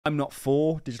I'm not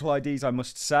for digital IDs, I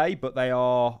must say, but they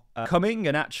are coming,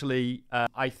 and actually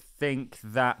I think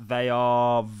that they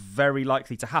are very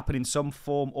likely to happen in some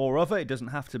form or other. It doesn't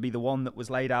have to be the one that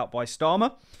was laid out by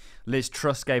Starmer. Liz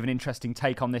Truss gave an interesting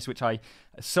take on this, which I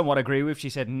somewhat agree with. She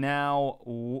said, now,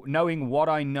 knowing what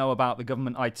I know about the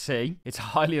government IT, it's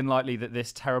highly unlikely that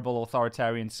this terrible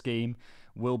authoritarian scheme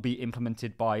will be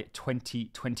implemented by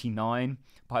 2029.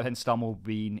 By then, Starmer will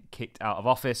be kicked out of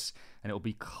office, and it will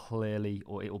be clearly,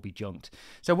 or it will be junked.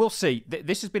 So we'll see.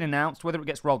 This has been announced. Whether it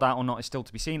gets rolled out or not is still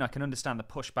to be seen. I can understand the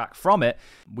pushback from it.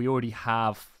 We already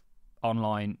have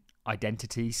online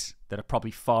identities that are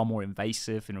probably far more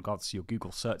invasive in regards to your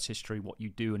Google search history, what you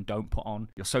do and don't put on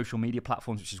your social media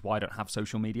platforms, which is why I don't have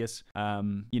social medias.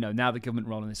 Now the government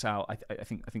rolling this out, I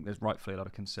think there's rightfully a lot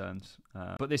of concerns.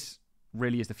 But this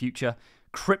really is the future.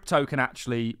 Crypto can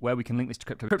actually, where we can link this to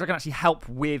crypto can actually help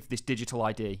with this digital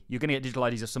ID. You're going to get digital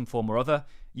IDs of some form or other.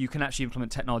 You can actually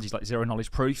implement technologies like zero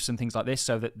knowledge proofs and things like this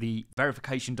so that the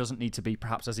verification doesn't need to be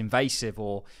perhaps as invasive,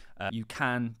 or you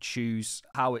can choose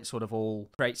how it sort of all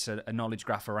creates a knowledge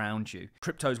graph around you.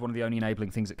 Crypto is one of the only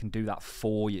enabling things that can do that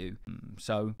for you.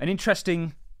 So an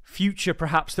interesting future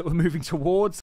perhaps that we're moving towards.